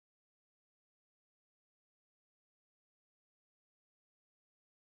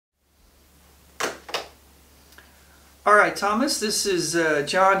Alright Thomas, this is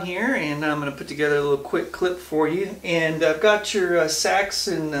John here, and I'm going to put together a little quick clip for you. And I've got your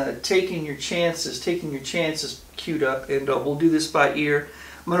Saxon taking your chances queued up, and we'll do this by ear.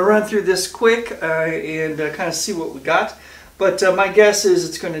 I'm going to run through this quick and kind of see what we got. But my guess is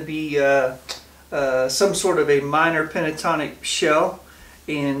it's going to be some sort of a minor pentatonic shell.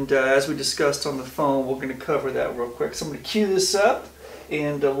 And as we discussed on the phone, we're going to cover that real quick. So I'm going to cue this up,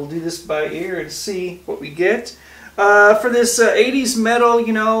 and we'll do this by ear and see what we get. For this 80s metal,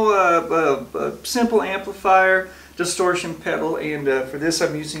 you know, simple amplifier, distortion pedal, and for this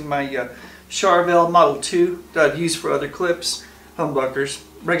I'm using my Charvel Model 2 that I've used for other clips, humbuckers,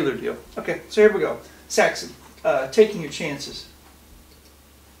 regular deal. Okay, so here we go. Saxon, taking your chances.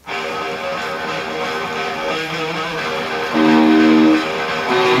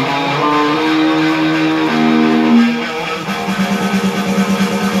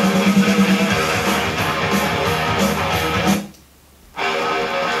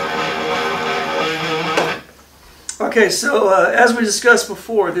 Okay, so as we discussed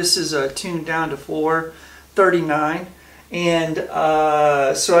before, this is tuned down to 439, and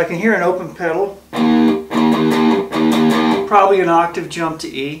so I can hear an open pedal, probably an octave jump to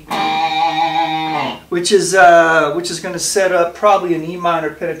E, which is going to set up probably an E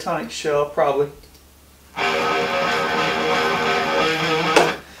minor pentatonic shell, probably.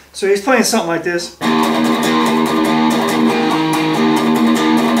 So he's playing something like this.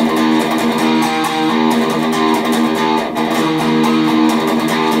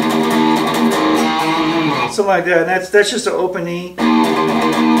 Something like that, and that's just an open E.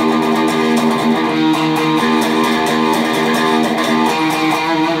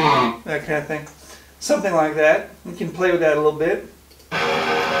 That kind of thing. Something like that. You can play with that a little bit.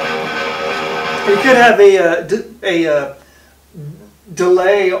 You could have a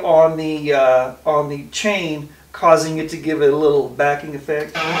delay on the chain, causing it to give it a little backing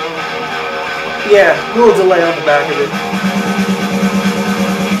effect. Yeah, a little delay on the back of it.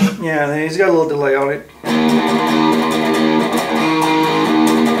 Yeah, and he's got a little delay on it.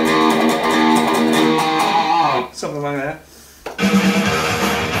 Something like that.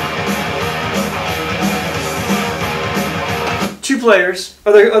 Two players.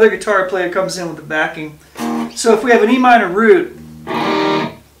 Other guitar player comes in with the backing. So if we have an E minor root,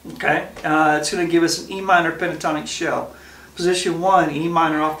 okay, it's going to give us an E minor pentatonic shell. Position 1, E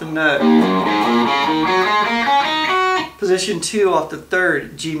minor off the nut. Position 2 off the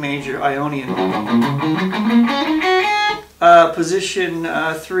 3rd, G major, Ionian. Position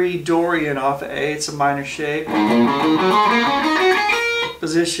 3, Dorian off of A, it's a minor shape.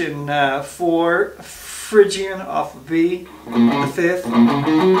 Position 4, Phrygian off of B, the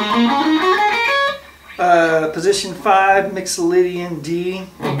 5th. Position 5, Mixolydian, D.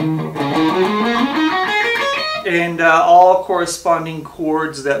 And all corresponding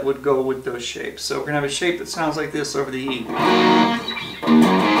chords that would go with those shapes. So we're going to have a shape that sounds like this over the E.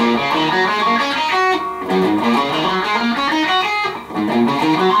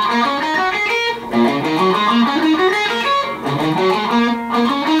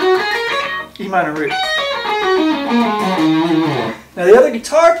 E minor root. Now the other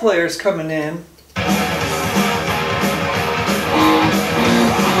guitar player's coming in.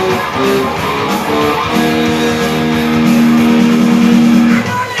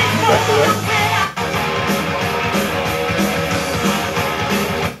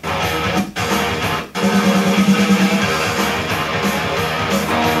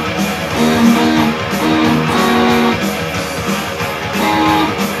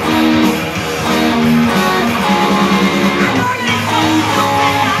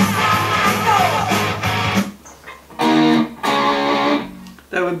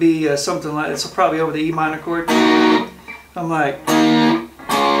 That would be something like, it's probably over the E minor chord. I'm like,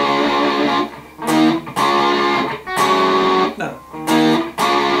 no.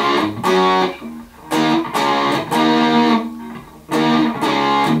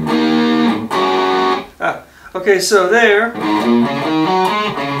 Okay, so there.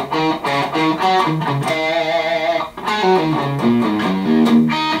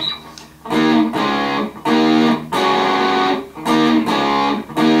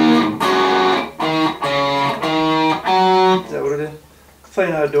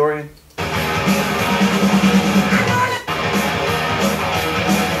 Playing out of Dorian.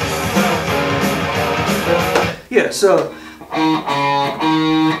 Yeah, so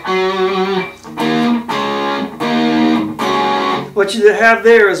what you have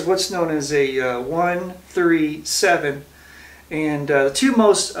there is what's known as a 1-3-7, and the two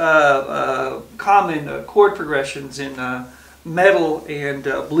most common chord progressions in metal and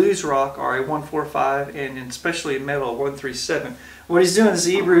blues rock are a 1-4-5, and especially in metal, a 1-3-7. What he's doing is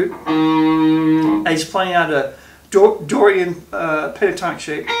the E root, and he's playing out a Dorian pentatonic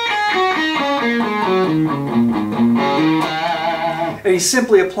shape. And he's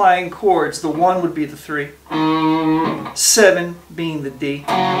simply applying chords. The 1 would be the 3, 7 being the D,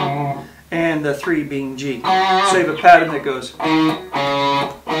 and the 3 being G. So you have a pattern that goes.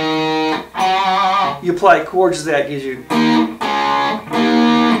 You apply chords to that, gives you.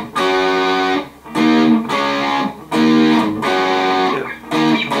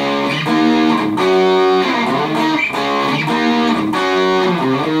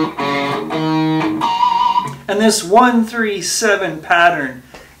 And this 1-3-7 pattern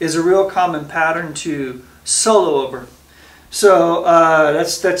is a real common pattern to solo over. So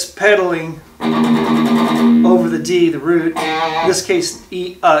that's pedaling over the D, the root. In this case,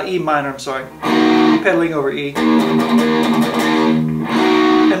 E minor. I'm sorry, pedaling over E,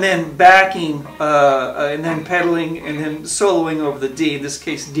 and then backing, and then pedaling, and then soloing over the D. In this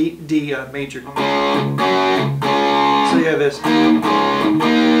case, D major. So you have this.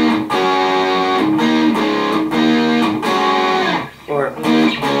 Or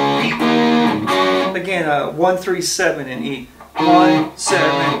again, 1-3-7 in E. 1,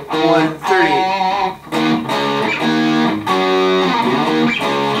 7, 1, 3.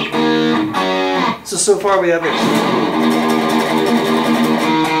 So far we have it.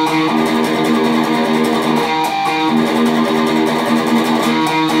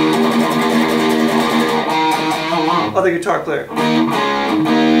 Other guitar player.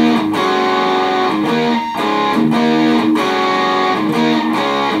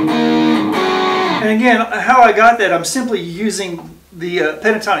 And again, how I got that, I'm simply using the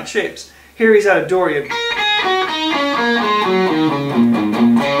pentatonic shapes. Here he's at a Dorian.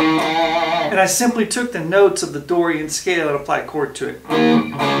 And I simply took the notes of the Dorian scale and applied a chord to it.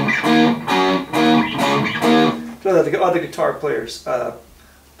 So the other guitar players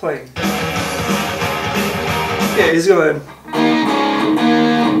playing. Yeah, he's going.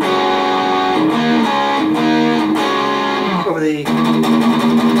 Over the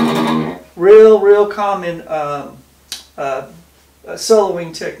real common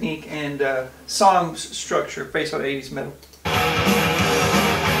soloing technique and song structure based on 80s metal.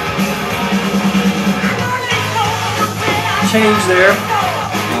 Change there.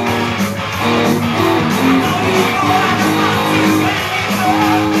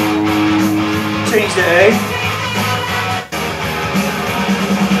 Change to A.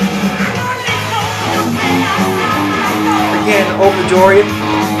 Again, over Dorian.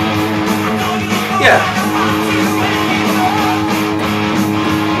 Yeah.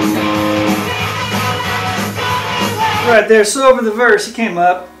 Right there. So over the verse, he came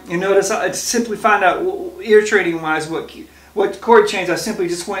up. You notice I simply find out ear training wise what chord change. I simply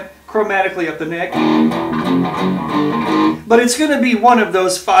just went chromatically up the neck. But it's going to be one of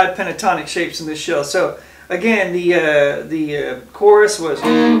those 5 pentatonic shapes in this shell. So again, the chorus was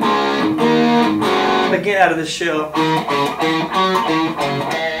again out of this shell.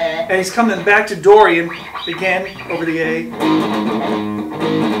 And he's coming back to Dorian again over the A.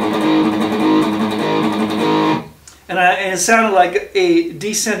 And it sounded like a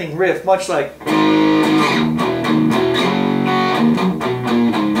descending riff, much like.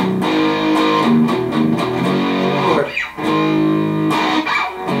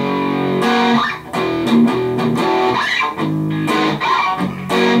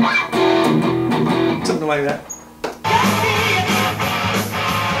 Something like that.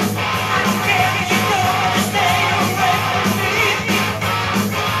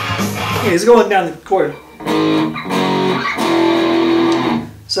 Yeah, he's going down the chord.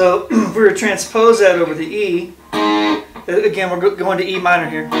 So if we were to transpose that over the E, again we're going to E minor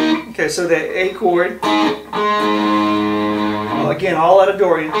here. Okay, so the A chord, again all out of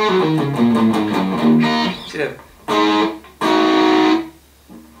Dorian. See that?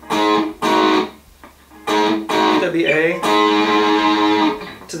 That'd be A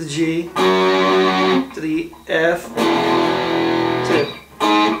to the G to the F to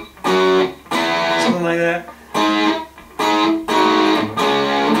something like that.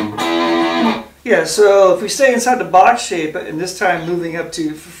 Yeah, so if we stay inside the box shape, and this time moving up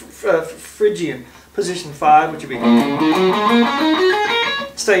to Phrygian, position 5, which would be,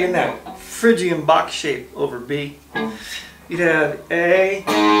 stay in that Phrygian box shape over B. You'd have A,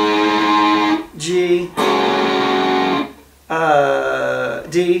 G,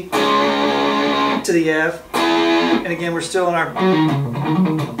 D to the F, and again we're still in our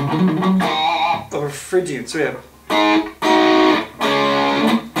over Phrygian, so we have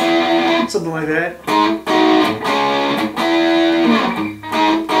something like that.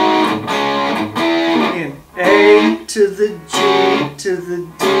 to the G to the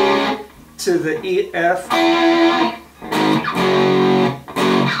D to the E, F.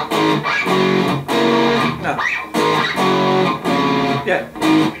 No. Yeah.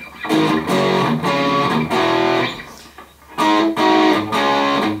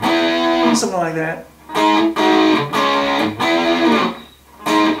 Something like that.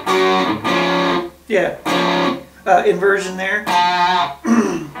 Yeah. Inversion there.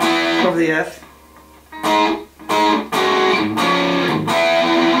 Over the F.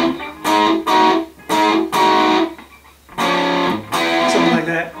 Something like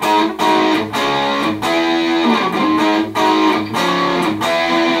that.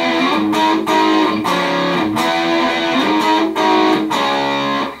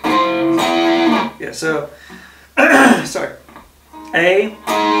 Yeah, so, sorry. A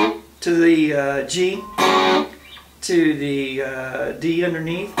to the G to the D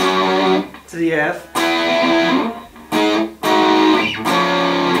underneath to the F.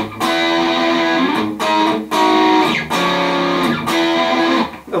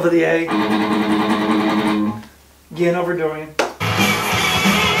 Over the A. Again over Dorian.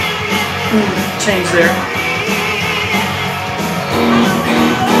 Change there.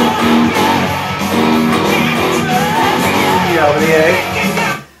 Yeah, over the A.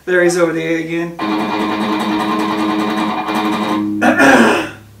 There he's over the A again.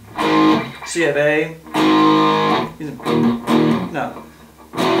 So you have A. No.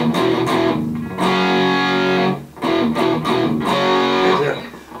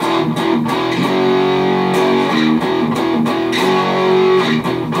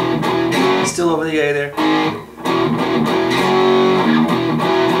 Still over the A there.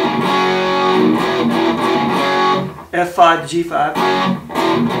 F5 to G5.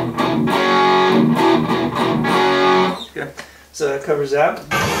 Okay. So that covers that.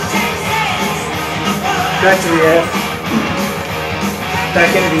 Back to the F.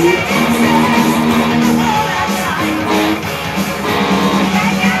 Back into the E.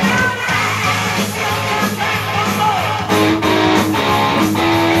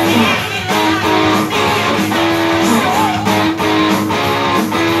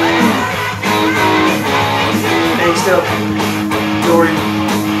 A still. Dorian.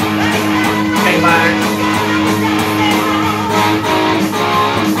 A minor.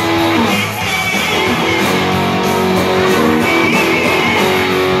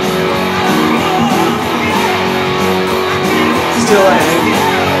 Still A.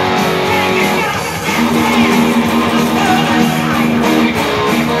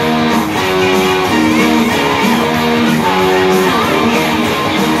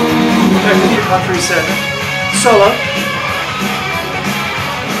 Back to the 137. Solo.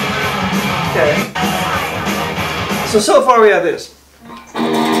 Okay. So far we have this.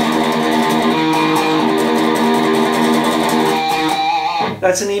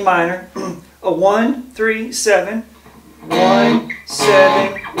 That's an E minor. A 1, 3, 7. 1,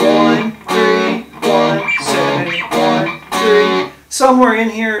 7, 1, 3, 1, 7, 1, 3. Somewhere in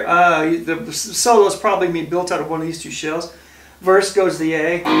here, the solo is probably built out of one of these two shells. Verse goes the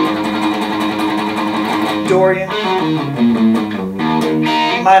A. Dorian.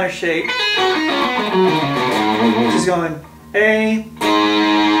 Minor shape. She's going A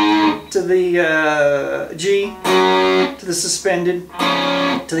to the G to the suspended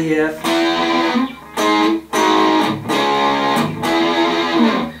to the F.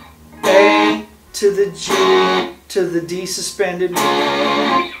 A to the G to the D suspended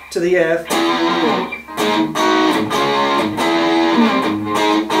to the F.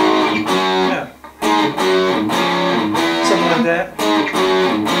 Yeah. Something like that.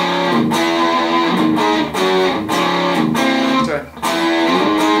 Sorry.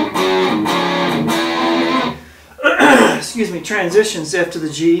 Excuse me, transitions F to the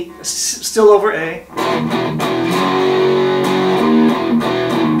G, still over A.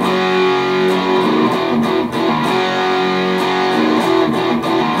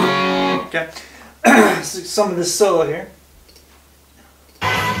 Okay, some of this solo here.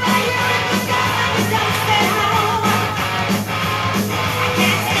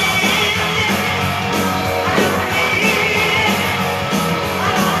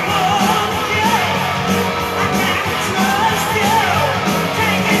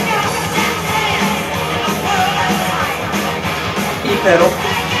 E pedal.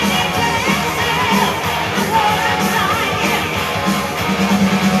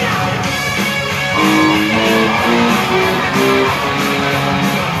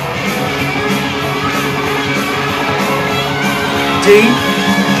 D.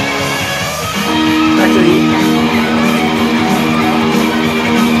 Back to E.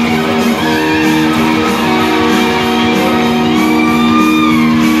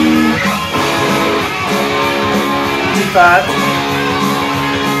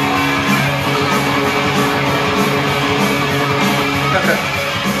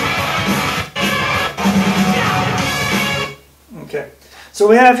 So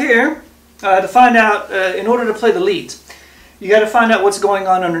we have here, to find out, in order to play the leads, you got to find out what's going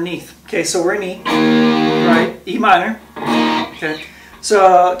on underneath. Okay, so we're in E, right? E minor. Okay,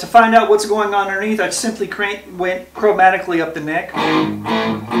 so to find out what's going on underneath, I simply went chromatically up the neck.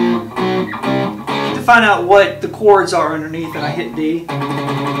 To find out what the chords are underneath, and I hit D.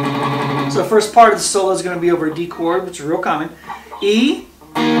 So the first part of the solo is going to be over a D chord, which is real common. E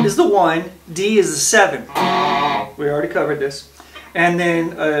is the 1, D is the 7. We already covered this. And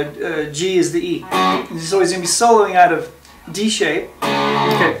then G is the E. And so he's going to be soloing out of D shape.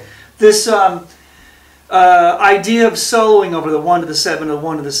 Okay. This idea of soloing over the 1 to the 7 to the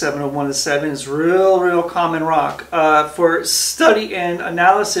 1 to the 7 to the 1 to the 7 is real common rock. For study and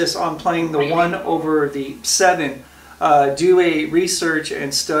analysis on playing the 1 over the 7, do a research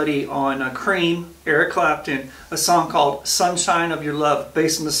and study on Cream, Eric Clapton, a song called Sunshine of Your Love,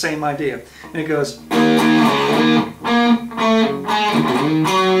 based on the same idea. And it goes...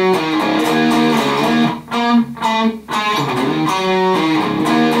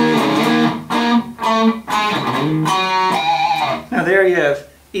 Now there you have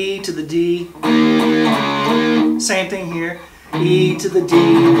E to the D, same thing here, E to the D, to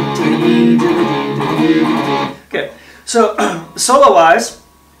the E, to the D, to the D, to the D. Okay, so solo-wise,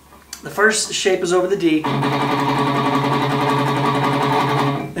 the first shape is over the D,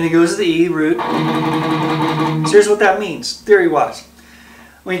 then he goes to the E root. So here's what that means, theory-wise.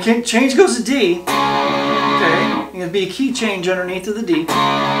 When your change goes to D, okay, there's going to be a key change underneath of the D.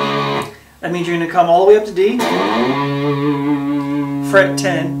 That means you're going to come all the way up to D, fret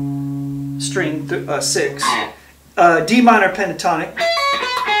 10, string 6, D minor pentatonic,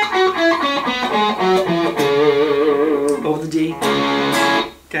 over the D,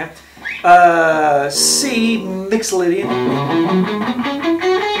 okay, C mixolydian,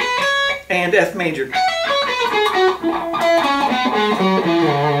 and F major.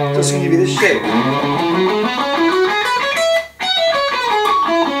 So it's going to give you this shape.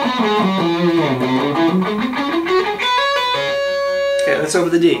 Okay, that's over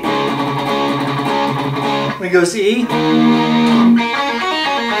the D. When it goes to E,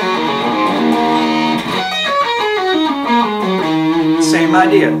 same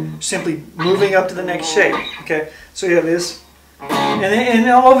idea, simply moving up to the next shape. Okay, so you have this, and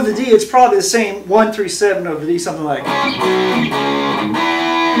over the D, it's probably the same 1, 3, 7 over the D, something like.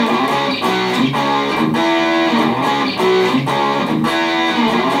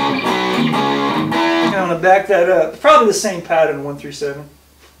 I'm going to back that up. Probably the same pattern, 1 through 7.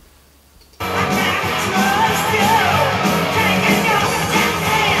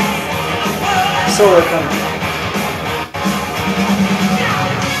 Solo coming.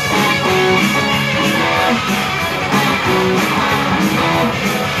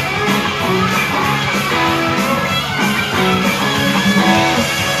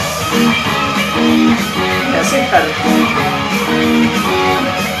 Yeah, same pattern.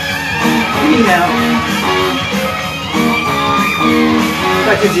 E now.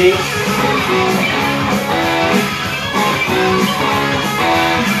 Back to G.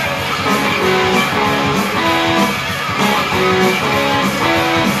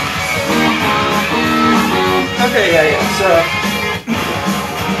 Okay, yeah. So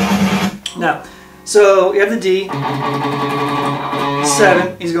now, so you have the D,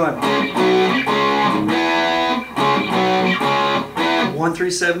 7. He's going 1,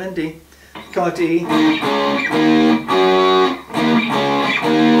 3, 7, and D. Come up to E.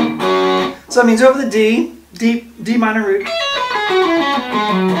 So that means over the D, D minor root.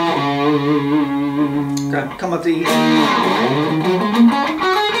 Okay, come up to E.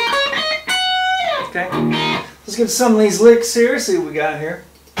 Okay, let's get some of these licks here. See what we got here.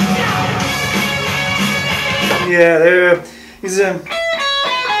 Yeah, there. He's in.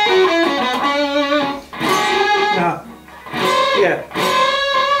 No. Yeah.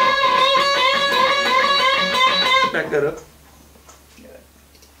 Back that up.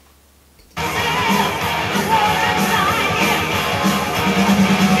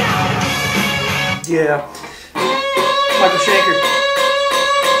 Yeah. Michael Schenker.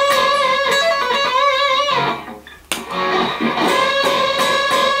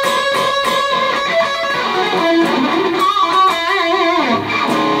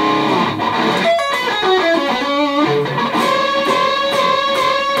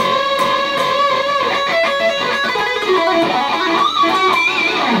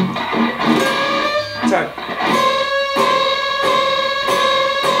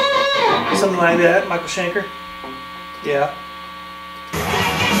 Something like that, Michael Schenker. Yeah.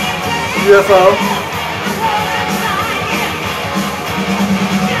 UFO.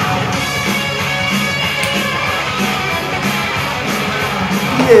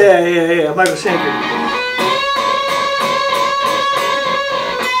 Yeah, Michael Schenker.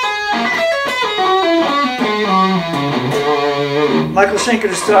 Michael Schenker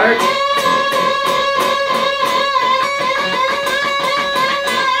to start.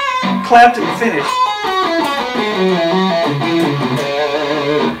 Clapton to finish.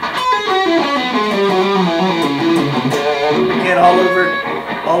 Again,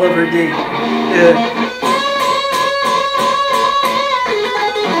 all over D. Yeah.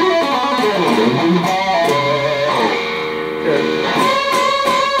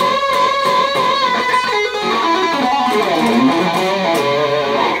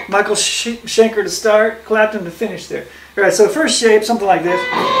 Michael Schenker to start, Clapton to finish there. All right, so first shape, something like this.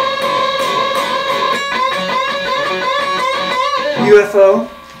 UFO.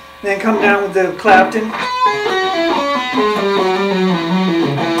 Then come down with the Clapton.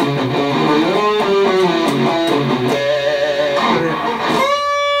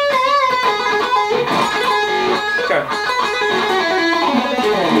 Okay.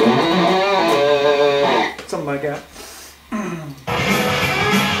 Something like that.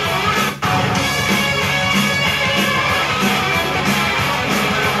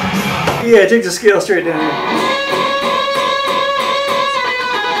 Yeah, take the scale straight down here.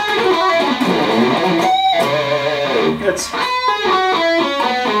 That's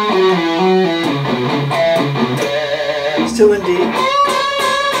still in D.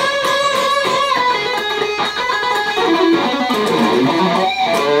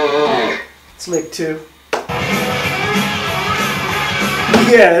 It's lick 2.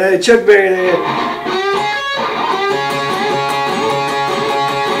 Yeah, Chuck Berry there.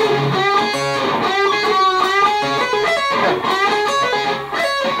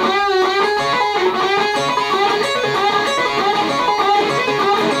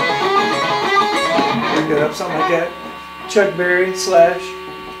 Up something like that. Chuck Berry slash.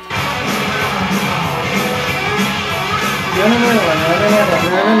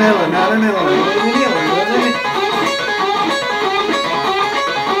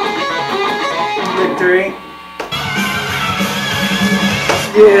 Victory.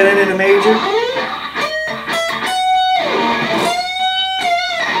 Yeah, and in a major.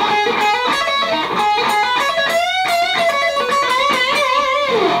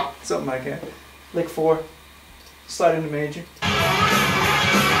 Something like that. Lick 4. Slide into major.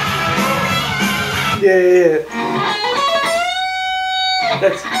 Yeah.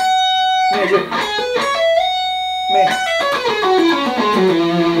 That's major. Major.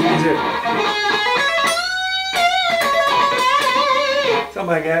 Something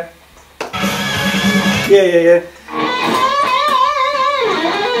like that. Yeah.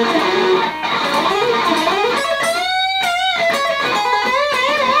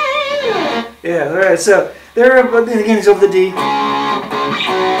 Yeah, alright, so there again is over the D.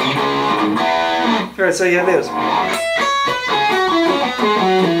 Alright, so you have this.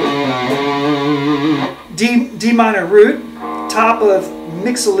 D minor root, top of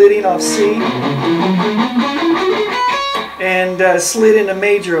mixolydian off C, and slid into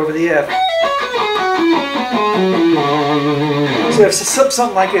major over the F. So it's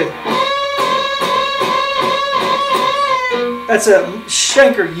something like it. That's a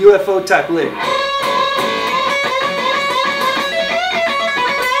Schenker UFO type lick.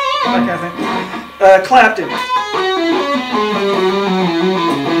 That kind of thing. Clapton.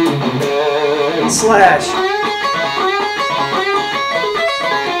 Slash.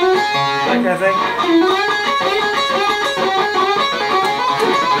 That kind of thing.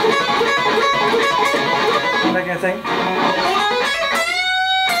 That kind of thing.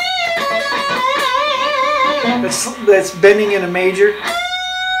 That's bending in a major.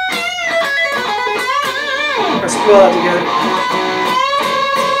 Let's pull that together.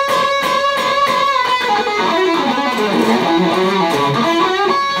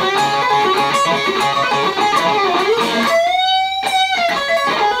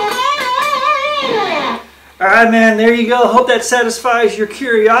 All right, man, there you go. Hope that satisfies your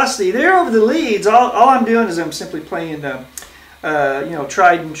curiosity. There over the leads, all I'm doing is I'm simply playing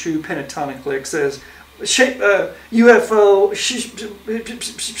tried and true pentatonic licks as shape, UFO,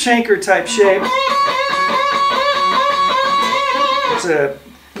 Schenker type shape. It's a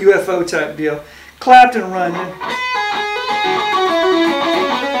UFO type deal. Clapton running.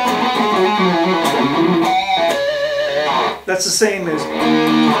 That's the same as.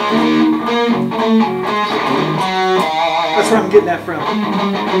 That's where I'm getting that from.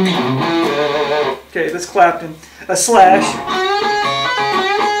 Okay, that's Clapton. A slash.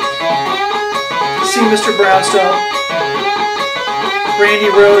 See Mr. Brownstone. Randy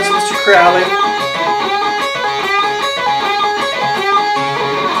Rhoads, Mr. Crowley.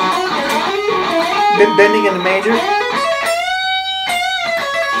 bending in the major.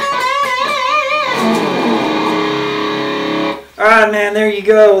 Alright, man, there you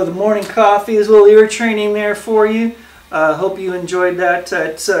go. The morning coffee is a little ear training there for you. Hope you enjoyed that.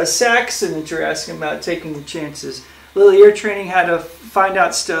 It's Saxon that you're asking about, taking the chances. A little ear training, how to find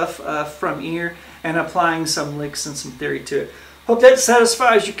out stuff from ear and applying some licks and some theory to it. Hope that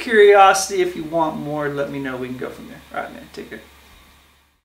satisfies your curiosity. If you want more, let me know. We can go from there. Alright, man, take care.